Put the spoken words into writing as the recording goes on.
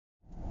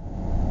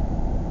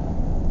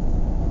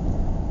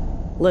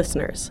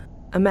Listeners,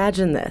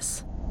 imagine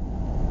this.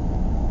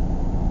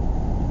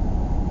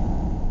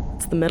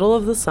 It's the middle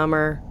of the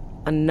summer,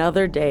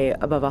 another day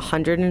above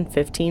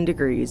 115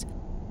 degrees,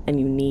 and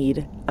you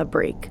need a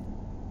break.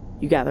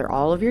 You gather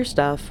all of your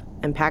stuff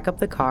and pack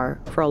up the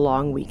car for a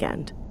long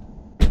weekend.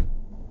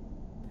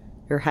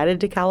 You're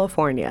headed to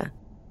California,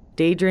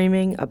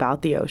 daydreaming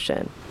about the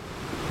ocean.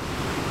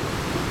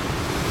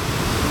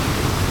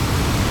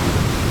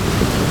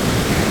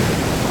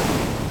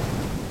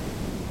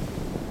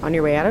 On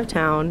your way out of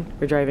town,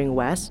 you're driving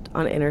west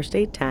on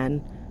Interstate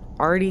 10,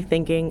 already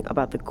thinking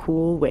about the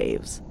cool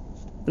waves,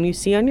 when you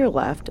see on your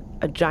left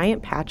a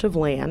giant patch of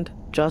land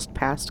just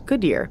past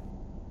Goodyear.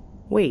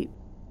 Wait,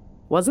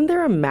 wasn't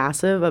there a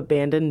massive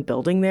abandoned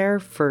building there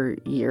for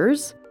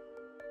years?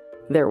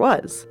 There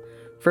was,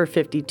 for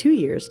 52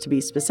 years to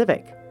be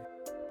specific.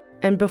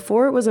 And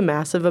before it was a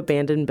massive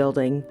abandoned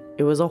building,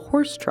 it was a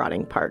horse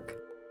trotting park.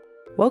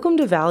 Welcome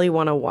to Valley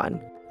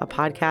 101, a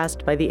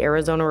podcast by the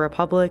Arizona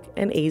Republic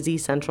and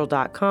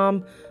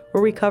azcentral.com,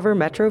 where we cover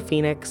Metro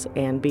Phoenix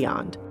and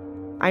beyond.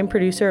 I'm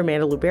producer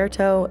Amanda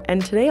Luberto,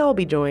 and today I'll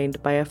be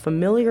joined by a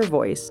familiar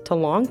voice to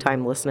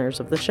longtime listeners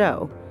of the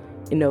show.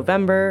 In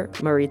November,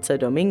 Maritza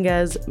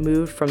Dominguez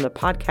moved from the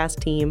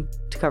podcast team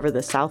to cover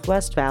the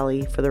Southwest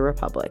Valley for the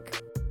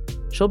Republic.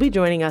 She'll be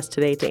joining us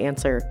today to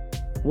answer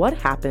what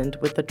happened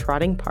with the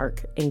trotting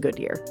park in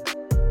Goodyear.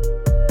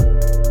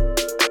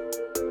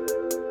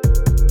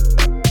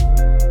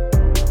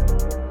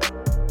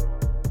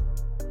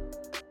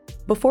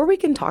 Before we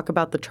can talk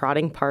about the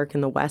trotting park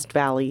in the West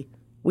Valley,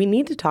 we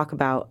need to talk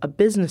about a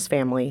business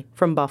family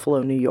from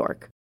Buffalo, New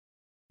York.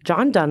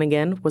 John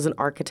Dunnigan was an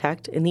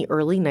architect in the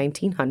early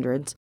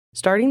 1900s,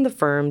 starting the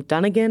firm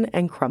Dunnigan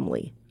and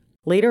Crumley.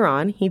 Later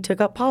on, he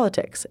took up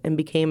politics and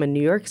became a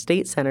New York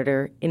State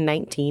Senator in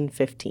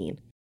 1915.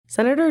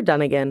 Senator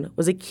Dunnigan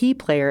was a key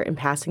player in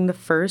passing the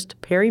first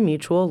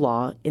pari-mutuel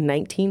law in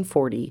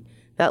 1940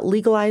 that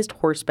legalized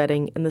horse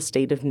betting in the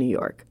state of New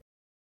York.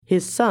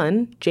 His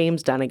son,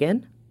 James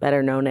Dunnigan,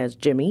 better known as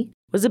Jimmy,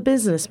 was a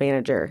business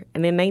manager,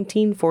 and in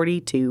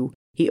 1942,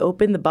 he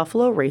opened the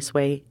Buffalo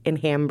Raceway in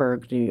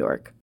Hamburg, New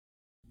York.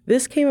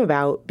 This came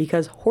about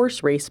because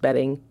horse race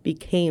betting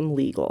became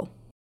legal.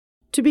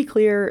 To be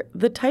clear,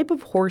 the type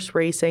of horse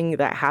racing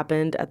that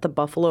happened at the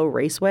Buffalo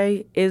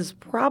Raceway is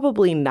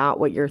probably not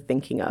what you're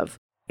thinking of.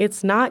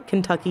 It's not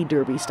Kentucky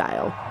Derby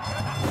style.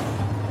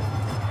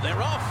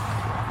 They're off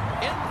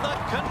in the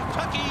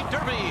Kentucky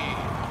Derby.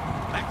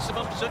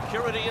 Maximum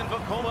Security in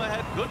Vacoma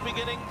had good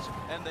beginnings,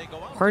 and they go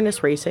on.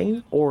 Harness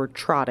racing, or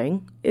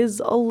trotting,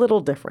 is a little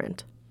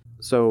different.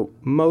 So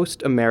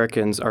most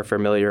Americans are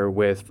familiar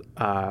with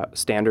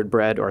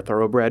standardbred or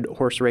thoroughbred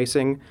horse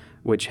racing,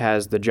 which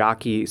has the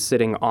jockey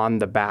sitting on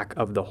the back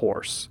of the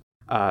horse.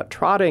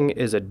 Trotting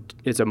is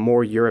a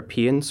more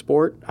European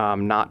sport,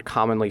 not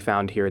commonly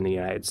found here in the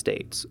United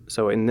States.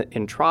 So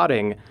in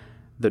trotting,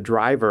 the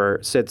driver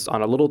sits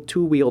on a little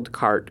two-wheeled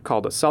cart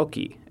called a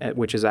sulky,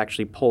 which is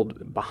actually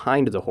pulled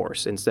behind the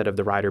horse instead of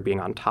the rider being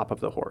on top of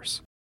the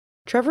horse.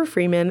 Trevor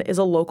Freeman is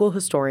a local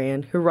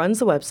historian who runs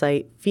the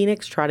website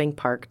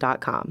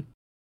phoenixtrottingpark.com.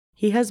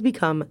 He has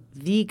become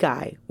the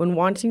guy when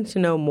wanting to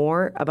know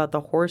more about the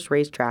horse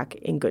racetrack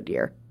in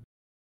Goodyear.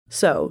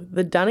 So,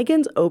 the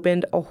Dunnigans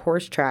opened a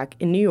horse track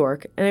in New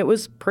York, and it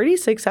was pretty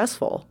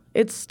successful.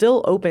 It's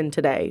still open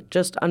today,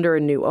 just under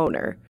a new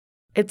owner.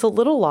 It's a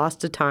little lost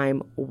to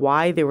time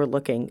why they were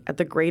looking at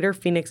the greater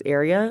Phoenix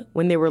area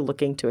when they were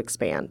looking to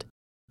expand.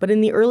 But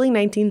in the early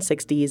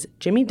 1960s,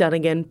 Jimmy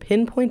Dunnigan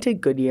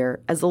pinpointed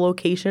Goodyear as the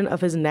location of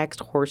his next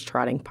horse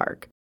trotting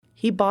park.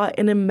 He bought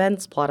an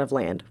immense plot of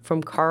land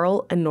from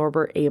Carl and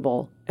Norbert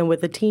Abel, and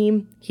with a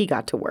team, he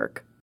got to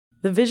work.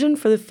 The vision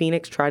for the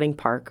Phoenix Trotting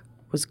Park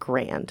was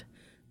grand.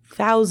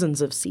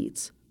 Thousands of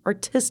seats,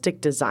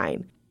 artistic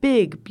design,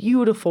 big,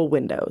 beautiful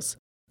windows.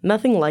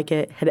 Nothing like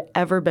it had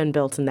ever been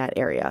built in that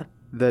area.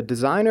 The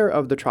designer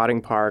of the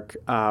trotting park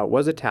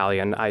was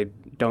Italian. I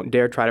don't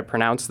dare try to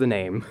pronounce the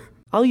name.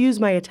 I'll use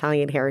my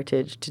Italian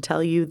heritage to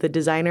tell you the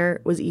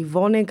designer was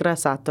Ivone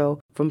Grassato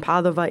from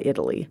Padova,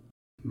 Italy.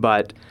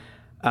 But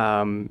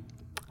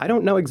I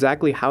don't know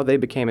exactly how they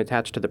became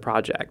attached to the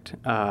project.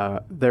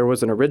 There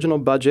was an original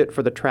budget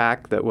for the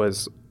track that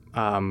was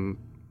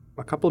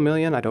a couple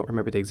million. I don't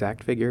remember the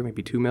exact figure,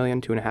 maybe 2 million,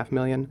 2.5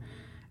 million.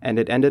 And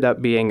it ended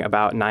up being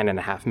about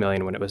 9.5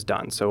 million when it was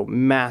done. So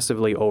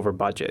massively over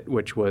budget,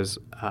 which was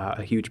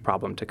a huge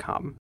problem to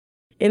come.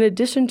 In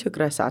addition to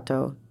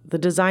Grassato, the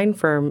design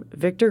firm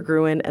Victor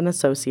Gruen and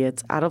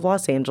Associates out of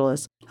Los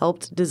Angeles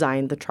helped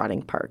design the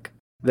trotting park.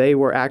 They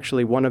were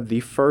actually one of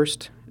the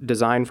first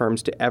design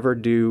firms to ever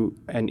do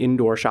an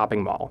indoor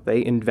shopping mall.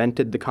 They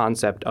invented the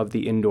concept of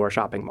the indoor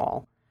shopping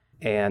mall.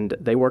 And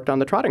they worked on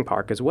the trotting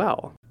park as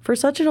well. For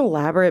such an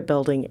elaborate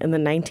building in the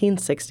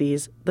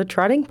 1960s, the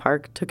trotting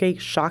park took a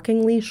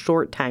shockingly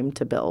short time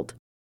to build.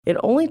 It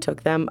only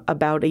took them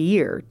about a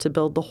year to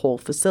build the whole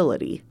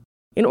facility.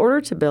 In order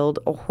to build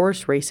a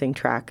horse racing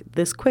track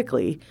this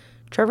quickly,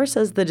 Trevor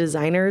says the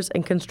designers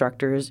and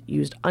constructors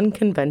used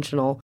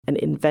unconventional and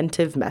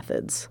inventive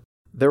methods.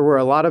 There were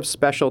a lot of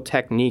special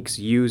techniques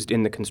used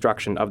in the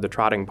construction of the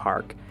trotting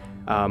park.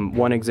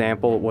 One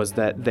example was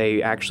that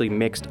they actually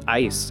mixed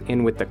ice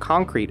in with the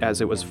concrete as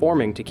it was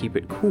forming to keep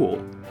it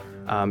cool,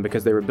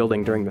 because they were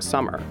building during the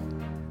summer.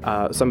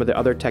 Some of the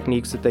other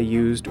techniques that they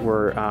used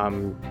were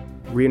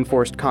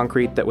reinforced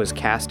concrete that was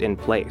cast in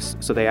place.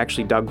 So they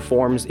actually dug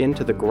forms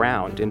into the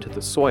ground, into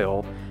the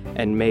soil,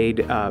 and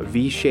made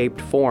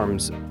V-shaped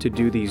forms to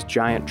do these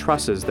giant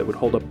trusses that would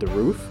hold up the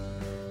roof.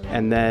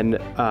 And then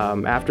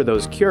after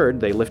those cured,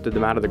 they lifted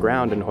them out of the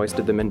ground and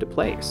hoisted them into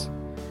place.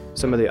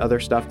 Some of the other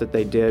stuff that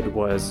they did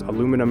was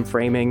aluminum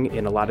framing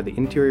in a lot of the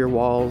interior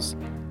walls.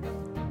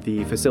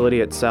 The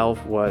facility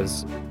itself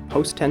was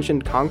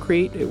post-tensioned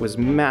concrete. It was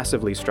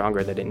massively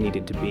stronger than it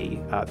needed to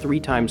be, 3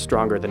 times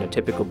stronger than a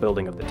typical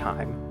building of the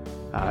time.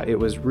 It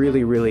was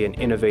really, really an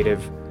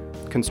innovative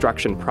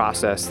construction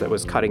process that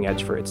was cutting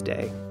edge for its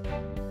day.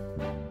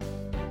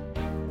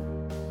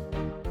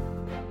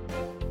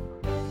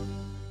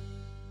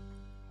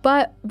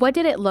 But what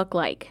did it look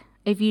like?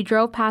 If you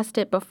drove past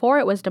it before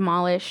it was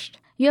demolished,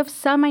 you have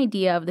some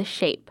idea of the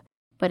shape.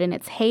 But in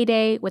its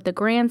heyday, with the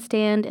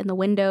grandstand and the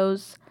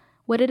windows,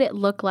 what did it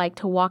look like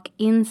to walk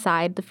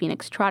inside the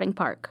Phoenix Trotting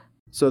Park?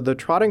 So the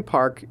Trotting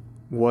Park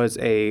was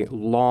a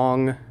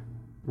long,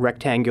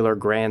 rectangular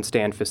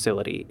grandstand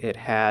facility. It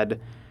had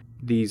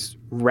these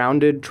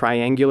rounded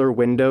triangular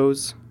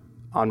windows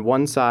on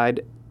one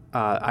side.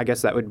 I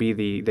guess that would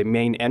be the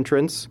main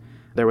entrance.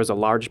 There was a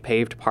large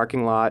paved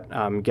parking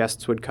lot.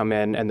 Guests would come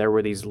in, and there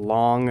were these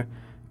long,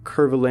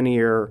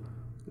 curvilinear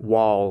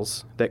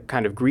walls that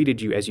kind of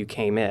greeted you as you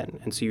came in.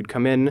 And so you'd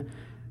come in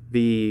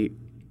the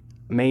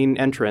main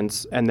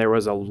entrance, and there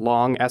was a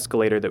long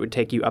escalator that would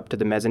take you up to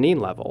the mezzanine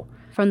level.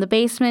 From the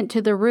basement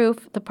to the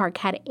roof, the park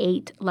had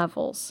 8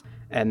 levels.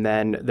 And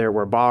then there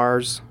were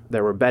bars,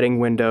 there were betting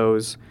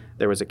windows,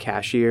 there was a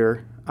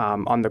cashier.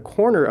 On the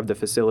corner of the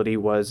facility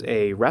was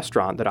a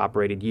restaurant that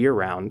operated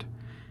year-round.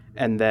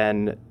 And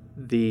then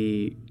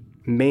the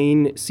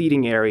main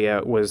seating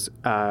area was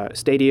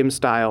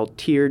stadium-style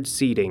tiered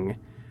seating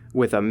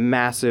with a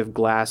massive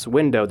glass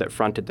window that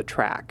fronted the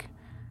track.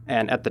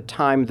 And at the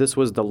time, this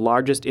was the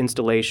largest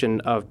installation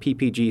of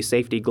PPG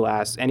safety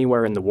glass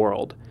anywhere in the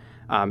world.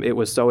 It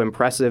was so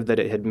impressive that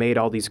it had made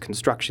all these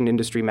construction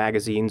industry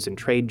magazines and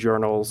trade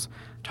journals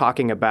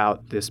talking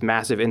about this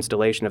massive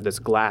installation of this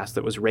glass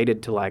that was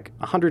rated to like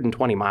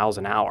 120 miles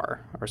an hour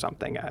or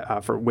something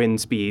for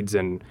wind speeds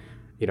and,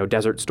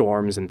 desert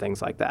storms and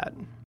things like that.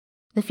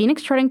 The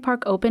Phoenix Trotting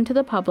Park opened to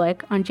the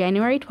public on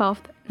January 12,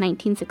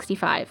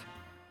 1965.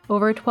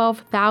 Over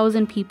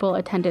 12,000 people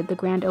attended the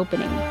grand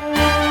opening.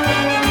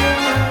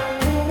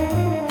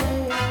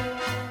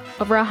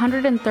 Over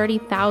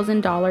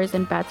 $130,000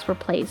 in bets were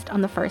placed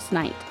on the first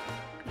night.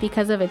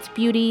 Because of its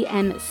beauty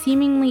and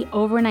seemingly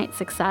overnight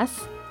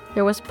success,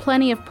 there was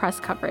plenty of press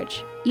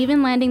coverage,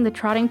 even landing the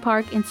Trotting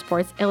Park in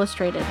Sports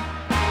Illustrated.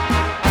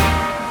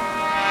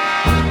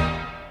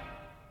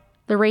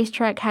 The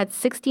racetrack had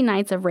 60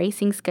 nights of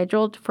racing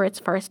scheduled for its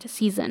first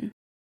season.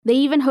 They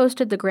even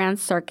hosted the Grand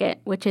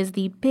Circuit, which is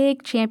the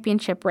big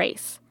championship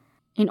race.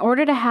 In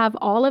order to have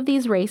all of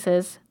these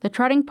races, the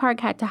Trotting Park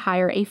had to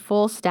hire a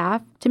full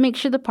staff to make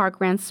sure the park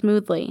ran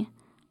smoothly.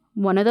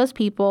 One of those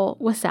people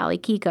was Sally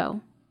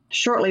Kiko.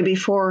 Shortly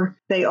before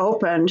they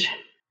opened,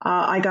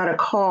 I got a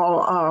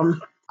call.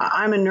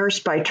 I'm a nurse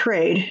by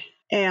trade,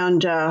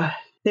 and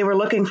they were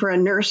looking for a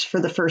nurse for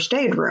the first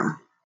aid room.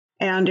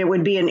 And it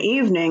would be an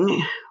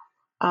evening.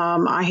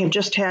 I had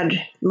just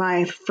had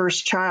my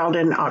first child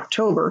in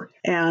October.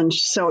 And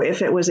so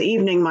if it was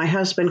evening, my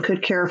husband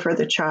could care for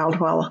the child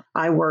while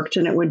I worked,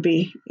 and it would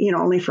be,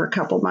 only for a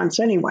couple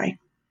months anyway.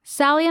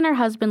 Sally and her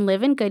husband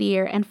live in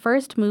Goodyear and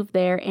first moved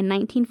there in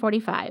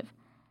 1945.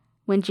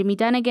 When Jimmy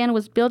Dunnigan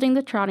was building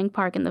the Trotting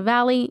Park in the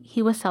Valley,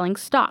 he was selling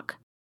stocks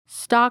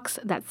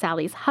that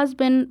Sally's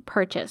husband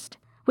purchased,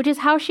 which is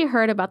how she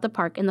heard about the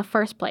park in the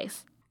first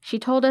place. She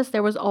told us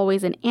there was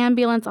always an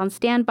ambulance on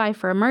standby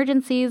for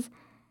emergencies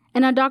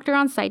and a doctor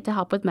on site to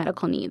help with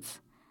medical needs.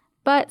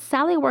 But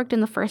Sally worked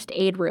in the first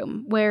aid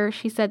room, where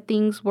she said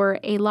things were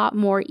a lot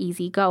more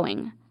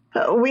easygoing.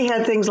 We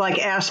had things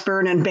like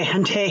aspirin and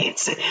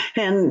Band-Aids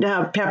and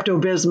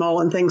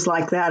Pepto-Bismol and things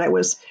like that. It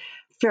was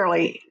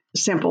fairly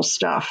simple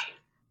stuff.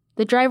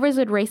 The drivers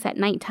would race at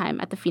nighttime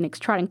at the Phoenix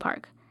Trotting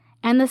Park,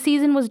 and the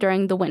season was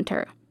during the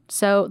winter.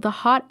 So the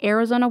hot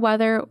Arizona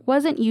weather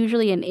wasn't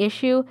usually an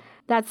issue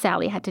that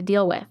Sally had to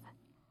deal with.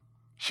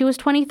 She was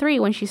 23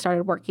 when she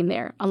started working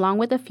there, along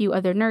with a few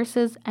other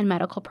nurses and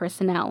medical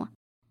personnel.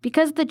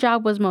 Because the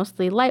job was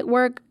mostly light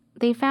work,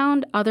 they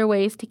found other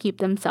ways to keep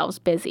themselves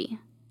busy.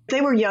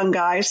 They were young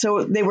guys,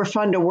 so they were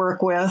fun to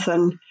work with.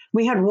 And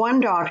we had one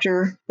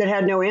doctor that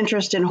had no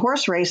interest in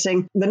horse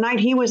racing. The night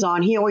he was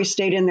on, he always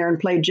stayed in there and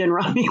played gin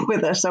rummy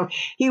with us, so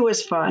he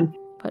was fun.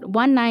 But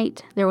one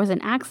night, there was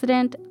an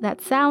accident that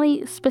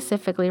Sally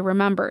specifically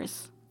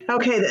remembers.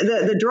 Okay,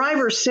 the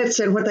driver sits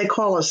in what they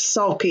call a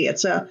sulky.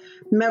 It's a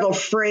metal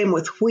frame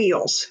with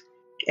wheels,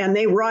 and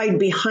they ride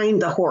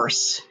behind the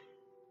horse.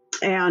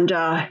 And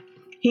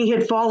he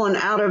had fallen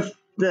out of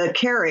the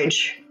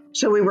carriage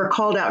So we were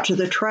called out to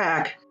the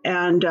track,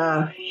 and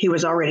he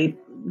was already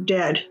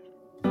dead.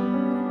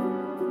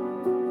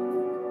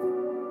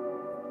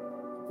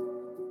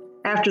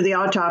 After the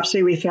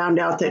autopsy, we found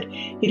out that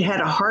he'd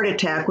had a heart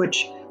attack,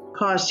 which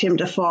caused him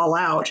to fall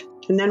out.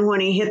 And then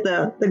when he hit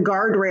the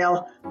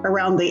guardrail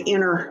around the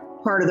inner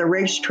part of the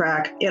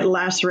racetrack, it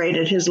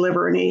lacerated his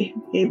liver and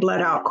he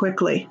bled out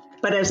quickly.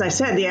 But as I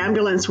said, the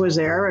ambulance was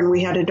there and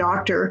we had a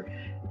doctor.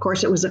 Of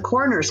course, it was a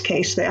coroner's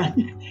case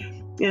then.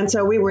 And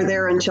so we were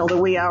there until the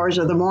wee hours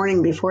of the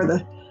morning before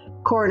the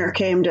coroner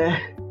came to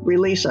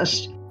release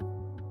us.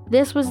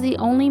 This was the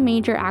only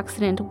major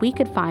accident we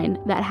could find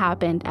that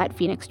happened at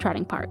Phoenix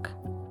Trotting Park.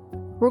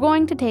 We're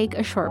going to take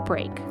a short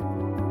break.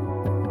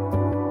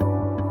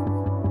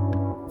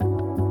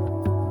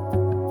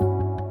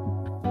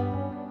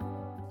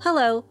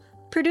 Hello,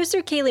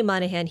 producer Kaylee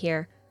Monahan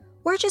here.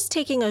 We're just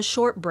taking a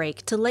short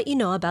break to let you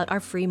know about our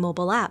free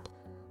mobile app.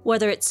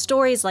 Whether it's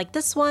stories like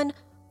this one,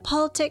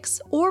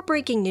 politics, or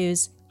breaking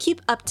news,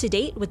 keep up to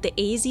date with the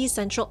AZ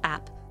Central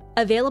app,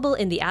 available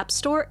in the App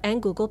Store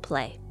and Google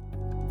Play.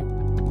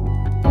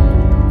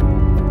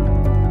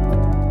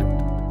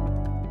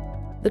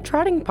 The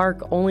trotting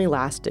park only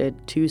lasted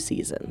 2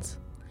 seasons.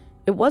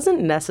 It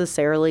wasn't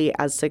necessarily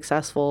as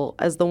successful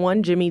as the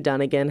one Jimmy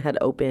Dunnigan had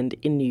opened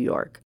in New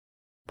York.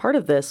 Part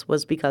of this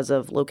was because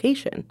of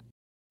location.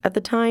 At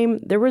the time,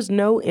 there was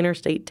no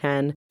Interstate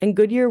 10, and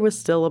Goodyear was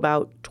still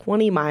about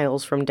 20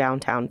 miles from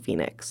downtown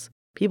Phoenix.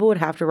 People would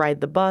have to ride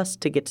the bus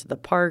to get to the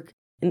park,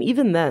 and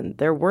even then,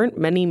 there weren't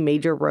many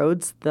major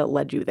roads that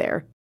led you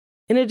there.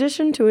 In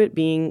addition to it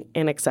being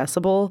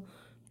inaccessible,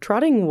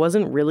 trotting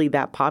wasn't really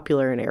that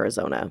popular in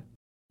Arizona.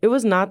 It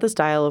was not the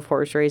style of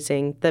horse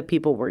racing that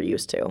people were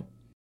used to.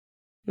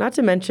 Not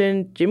to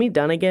mention, Jimmy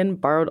Dunnigan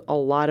borrowed a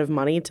lot of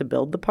money to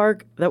build the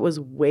park that was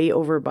way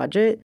over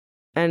budget,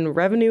 and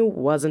revenue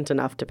wasn't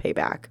enough to pay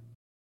back.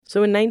 So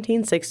in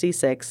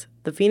 1966,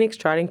 the Phoenix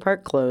Trotting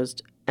Park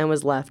closed and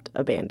was left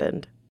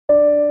abandoned.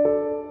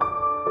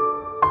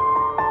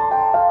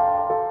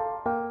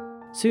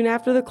 Soon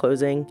after the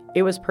closing,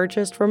 it was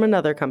purchased from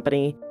another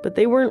company, but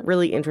they weren't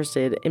really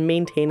interested in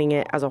maintaining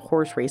it as a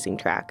horse racing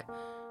track.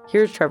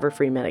 Here's Trevor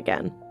Freeman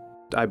again.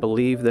 I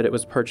believe that it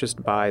was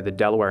purchased by the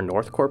Delaware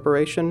North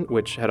Corporation,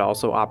 which had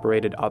also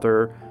operated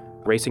other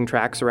racing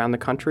tracks around the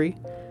country.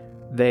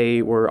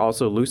 They were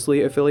also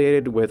loosely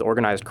affiliated with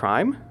organized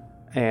crime,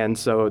 and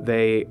so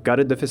they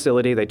gutted the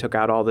facility. They took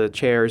out all the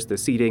chairs, the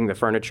seating, the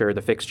furniture,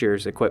 the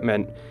fixtures,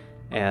 equipment,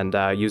 and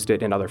used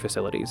it in other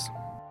facilities.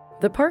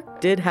 The park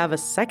did have a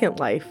second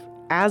life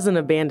as an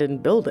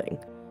abandoned building,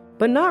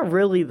 but not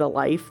really the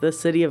life the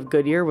city of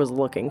Goodyear was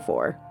looking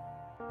for.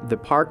 The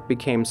park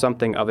became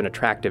something of an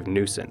attractive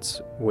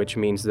nuisance, which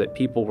means that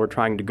people were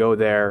trying to go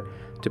there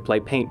to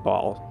play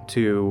paintball,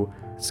 to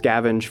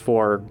scavenge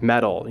for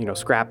metal,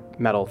 scrap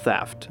metal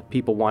theft.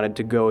 People wanted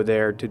to go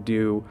there to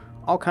do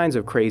all kinds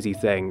of crazy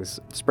things.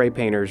 Spray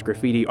painters,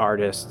 graffiti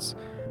artists.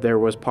 There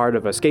was part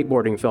of a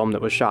skateboarding film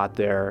that was shot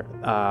there.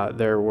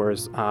 There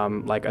was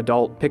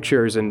adult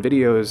pictures and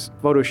videos,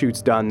 photo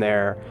shoots done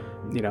there.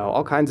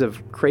 All kinds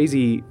of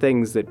crazy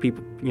things that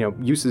people,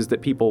 uses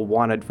that people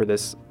wanted for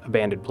this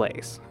abandoned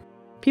place.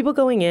 People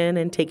going in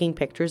and taking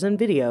pictures and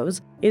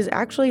videos is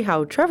actually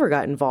how Trevor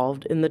got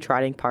involved in the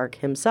trotting park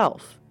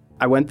himself.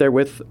 I went there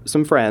with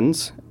some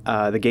friends.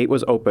 The gate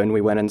was open.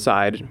 We went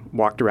inside,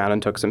 walked around,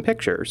 and took some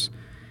pictures.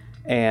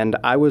 And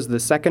I was the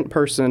second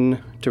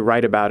person to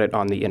write about it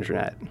on the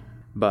internet.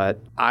 But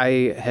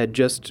I had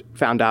just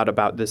found out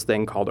about this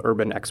thing called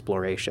urban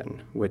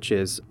exploration, which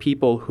is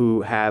people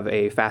who have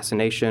a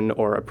fascination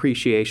or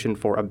appreciation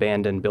for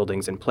abandoned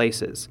buildings and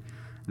places.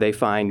 They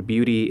find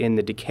beauty in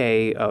the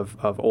decay of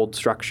old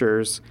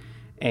structures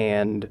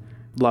and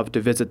love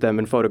to visit them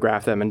and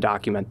photograph them and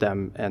document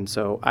them. And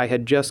so I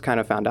had just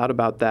kind of found out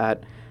about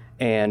that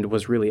and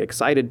was really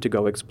excited to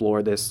go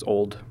explore this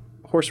old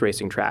horse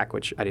racing track,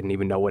 which I didn't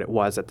even know what it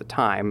was at the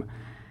time.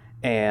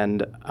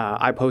 And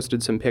I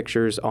posted some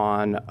pictures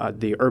on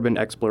the Urban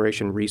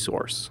Exploration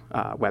Resource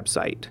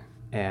website.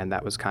 And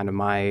that was kind of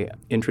my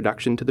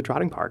introduction to the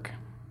trotting park.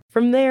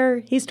 From there,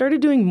 he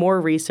started doing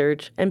more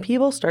research, and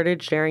people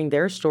started sharing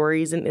their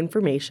stories and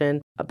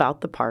information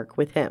about the park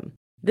with him.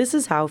 This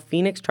is how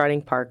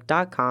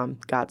PhoenixTrottingPark.com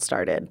got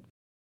started.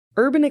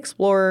 Urban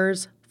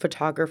explorers,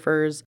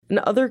 photographers, and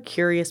other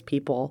curious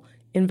people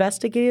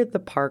investigated the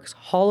park's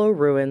hollow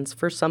ruins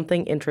for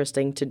something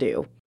interesting to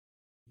do.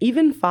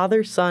 Even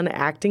father-son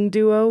acting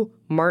duo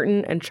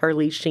Martin and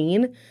Charlie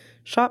Sheen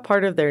shot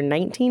part of their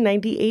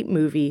 1998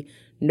 movie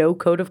No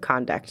Code of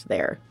Conduct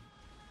there.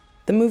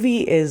 The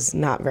movie is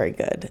not very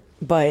good,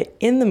 but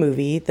in the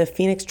movie, the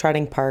Phoenix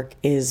Trotting Park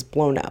is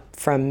blown up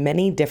from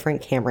many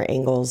different camera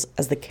angles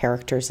as the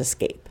characters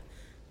escape.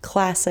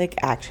 Classic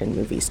action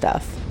movie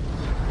stuff.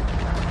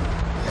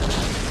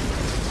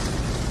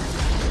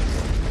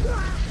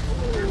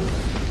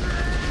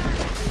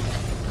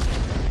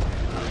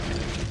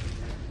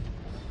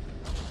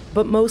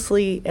 But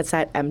mostly it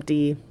sat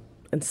empty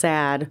and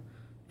sad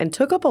and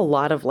took up a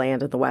lot of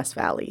land in the West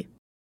Valley.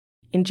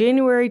 In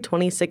January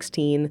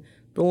 2016,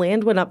 the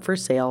land went up for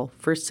sale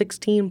for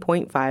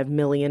 $16.5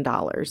 million.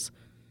 The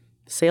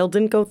sale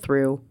didn't go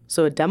through,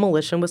 so a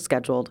demolition was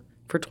scheduled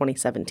for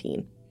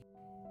 2017.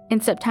 In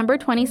September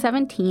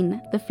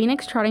 2017, the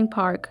Phoenix Trotting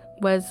Park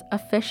was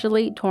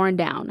officially torn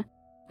down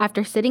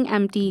after sitting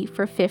empty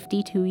for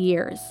 52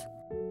 years.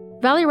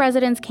 Valley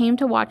residents came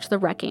to watch the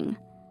wrecking,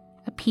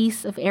 a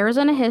piece of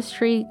Arizona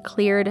history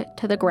cleared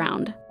to the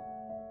ground.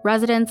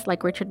 Residents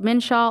like Richard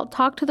Minshaw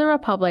talked to the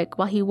Republic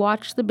while he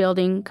watched the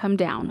building come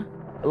down.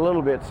 A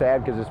little bit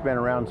sad because it's been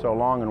around so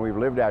long and we've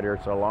lived out here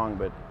so long,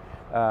 but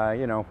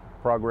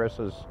progress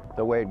is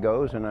the way it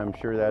goes, and I'm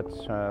sure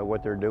that's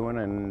what they're doing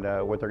and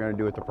what they're going to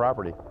do with the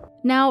property.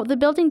 Now, the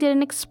building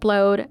didn't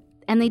explode,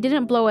 and they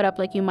didn't blow it up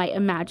like you might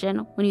imagine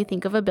when you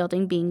think of a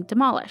building being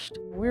demolished.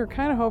 We were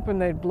kind of hoping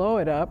they'd blow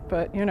it up,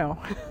 but,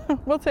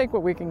 we'll take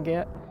what we can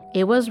get.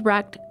 It was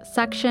wrecked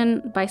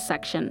section by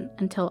section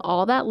until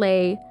all that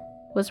lay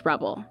was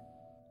rubble.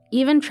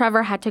 Even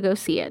Trevor had to go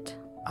see it.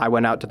 I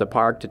went out to the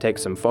park to take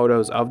some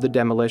photos of the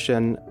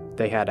demolition.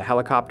 They had a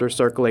helicopter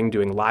circling,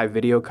 doing live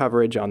video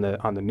coverage on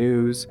the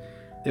news.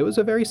 It was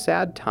a very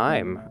sad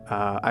time.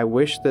 I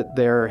wish that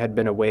there had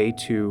been a way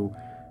to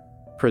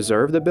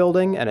preserve the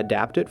building and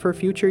adapt it for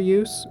future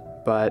use,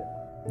 but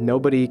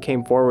nobody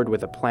came forward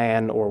with a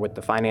plan or with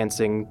the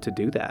financing to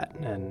do that,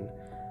 and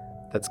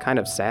that's kind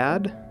of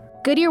sad.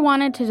 Goodyear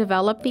wanted to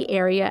develop the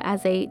area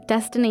as a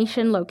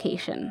destination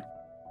location.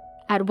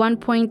 At one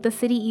point, the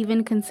city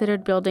even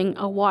considered building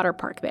a water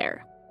park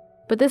there.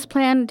 But this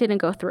plan didn't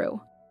go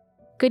through.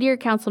 Goodyear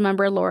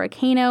Councilmember Laura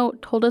Cano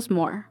told us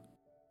more.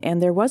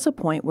 And there was a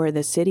point where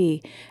the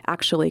city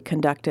actually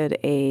conducted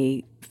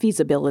a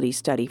feasibility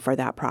study for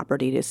that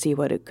property to see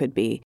what it could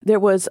be. There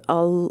was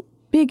a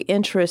big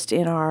interest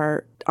in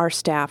our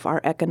staff,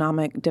 our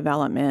economic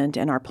development,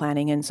 and our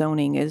planning and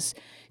zoning is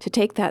to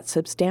take that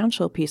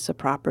substantial piece of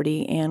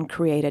property and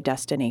create a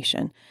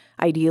destination.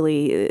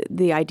 Ideally,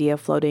 the idea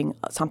of floating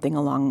something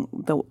along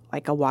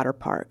like a water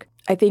park.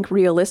 I think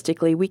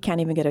realistically, we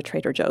can't even get a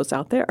Trader Joe's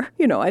out there.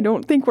 I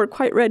don't think we're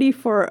quite ready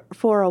for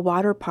a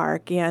water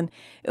park. And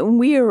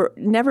we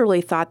never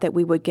really thought that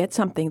we would get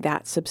something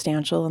that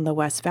substantial in the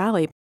West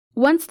Valley.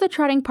 Once the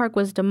Trotting Park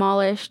was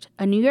demolished,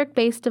 a New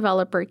York-based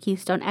developer,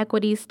 Keystone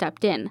Equities,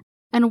 stepped in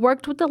and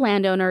worked with the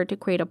landowner to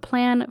create a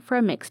plan for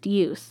a mixed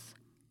use.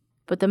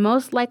 But the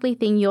most likely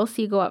thing you'll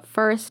see go up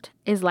first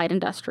is light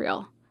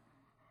industrial.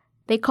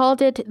 They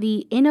called it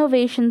the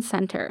Innovation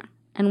Center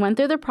and went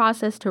through the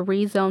process to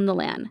rezone the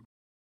land.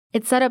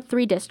 It set up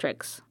 3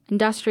 districts: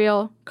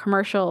 industrial,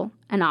 commercial,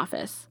 and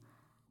office.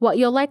 What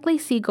you'll likely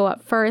see go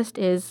up first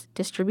is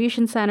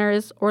distribution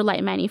centers or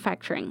light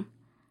manufacturing.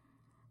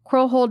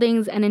 Kroll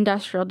Holdings, an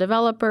industrial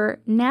developer,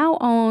 now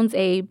owns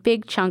a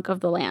big chunk of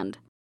the land.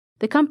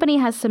 The company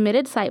has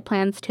submitted site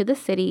plans to the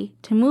city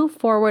to move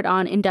forward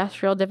on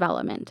industrial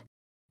development.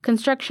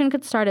 Construction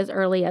could start as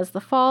early as the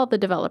fall, the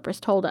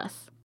developers told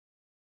us.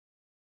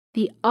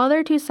 The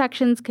other 2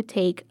 sections could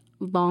take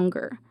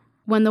longer.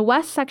 When the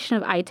west section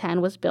of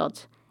I-10 was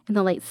built in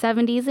the late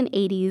 70s and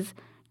 80s,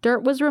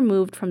 dirt was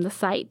removed from the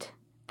site.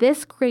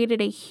 This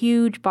created a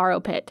huge borrow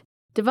pit.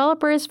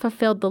 Developers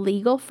fulfilled the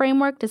legal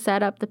framework to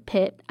set up the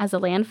pit as a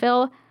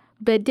landfill,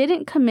 but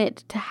didn't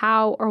commit to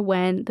how or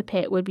when the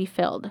pit would be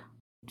filled.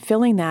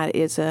 Filling that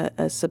is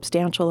a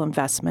substantial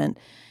investment,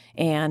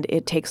 and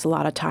it takes a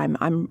lot of time.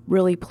 I'm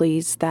really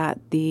pleased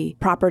that the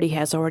property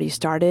has already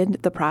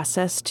started the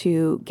process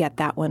to get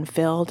that one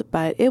filled,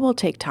 but it will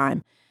take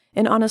time.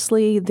 And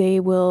honestly, they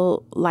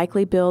will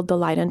likely build the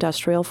light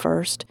industrial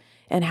first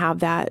and have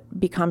that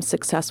become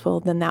successful.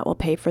 Then that will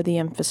pay for the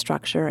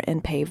infrastructure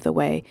and pave the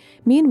way.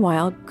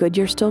 Meanwhile,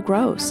 Goodyear still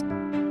grows.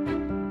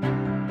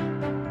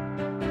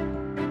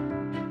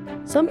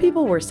 Some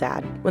people were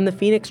sad when the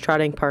Phoenix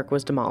Trotting Park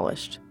was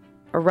demolished,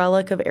 a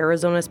relic of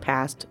Arizona's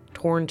past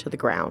torn to the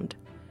ground,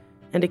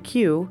 and a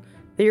cue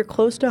that you're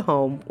close to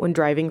home when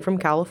driving from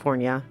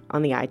California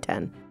on the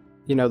I-10.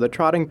 The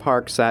Trotting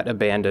Park sat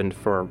abandoned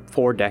for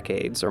 4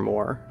 decades or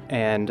more,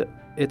 and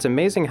it's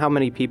amazing how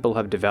many people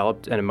have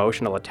developed an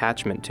emotional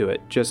attachment to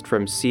it just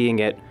from seeing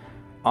it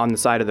on the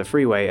side of the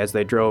freeway as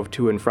they drove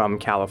to and from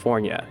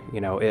California.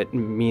 It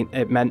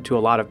meant to a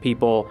lot of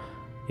people,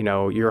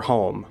 you're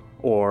home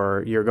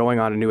or you're going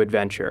on a new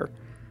adventure.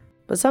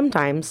 But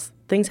sometimes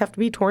things have to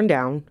be torn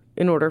down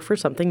in order for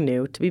something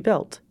new to be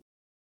built.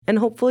 And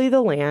hopefully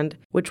the land,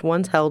 which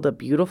once held a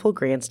beautiful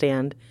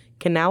grandstand,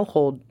 can now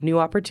hold new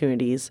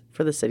opportunities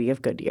for the city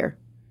of Goodyear.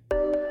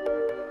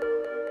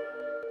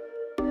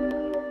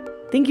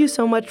 Thank you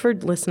so much for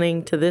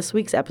listening to this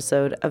week's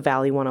episode of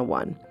Valley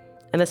 101.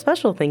 And a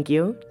special thank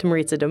you to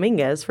Maritza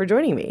Dominguez for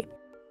joining me.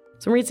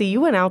 So Maritza, you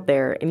went out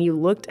there and you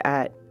looked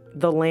at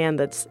the land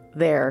that's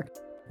there.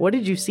 What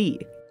did you see?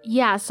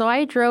 Yeah, so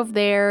I drove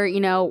there,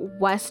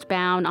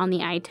 westbound on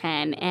the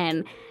I-10,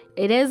 and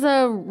it is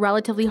a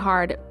relatively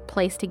hard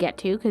place to get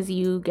to because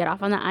you get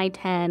off on the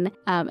I-10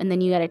 and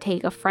then you got to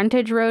take a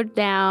frontage road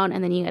down,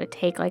 and then you got to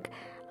take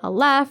a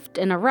left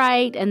and a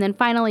right, and then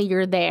finally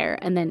you're there.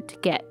 And then to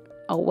get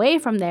away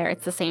from there,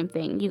 it's the same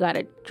thing. You got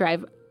to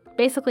drive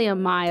basically a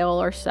mile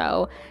or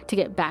so to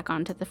get back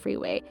onto the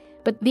freeway.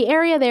 But the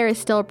area there is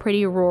still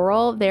pretty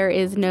rural. There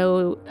is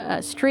no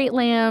street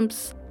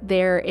lamps.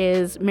 There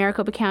is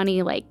Maricopa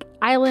County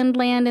island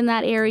land in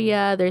that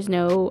area. There's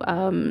no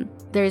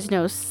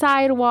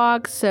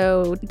sidewalks.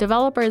 So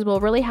developers will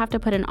really have to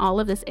put in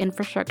all of this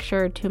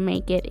infrastructure to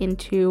make it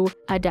into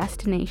a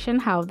destination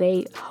how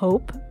they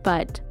hope.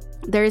 But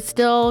there's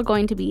still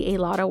going to be a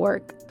lot of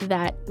work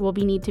that will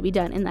need to be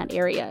done in that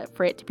area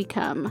for it to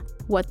become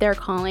what they're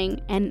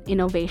calling an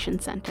innovation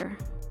center.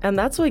 And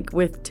that's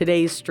with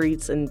today's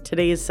streets and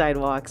today's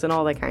sidewalks and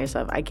all that kind of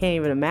stuff. I can't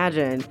even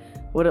imagine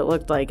what it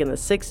looked like in the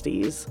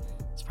 60s.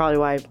 It's probably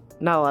why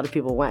not a lot of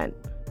people went.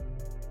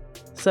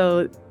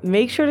 So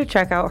make sure to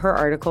check out her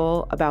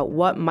article about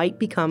what might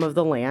become of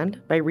the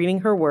land by reading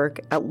her work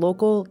at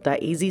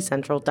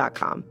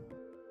local.azcentral.com.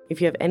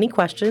 If you have any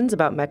questions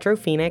about Metro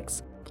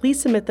Phoenix,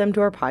 please submit them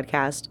to our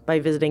podcast by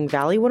visiting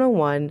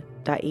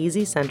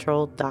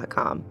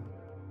valley101.azcentral.com.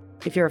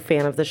 If you're a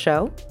fan of the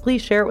show,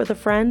 please share it with a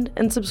friend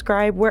and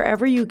subscribe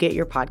wherever you get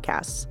your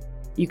podcasts.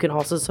 You can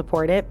also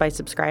support it by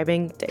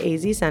subscribing to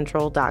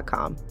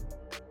azcentral.com.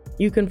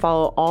 You can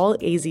follow all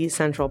AZ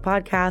Central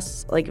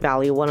podcasts like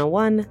Valley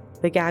 101,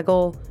 The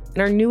Gaggle, and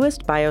our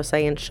newest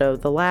bioscience show,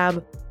 The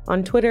Lab,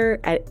 on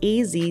Twitter at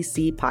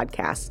AZC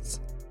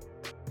Podcasts.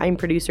 I'm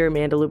producer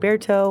Amanda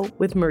Luberto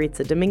with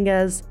Maritza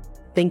Dominguez.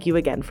 Thank you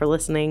again for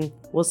listening.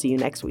 We'll see you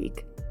next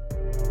week.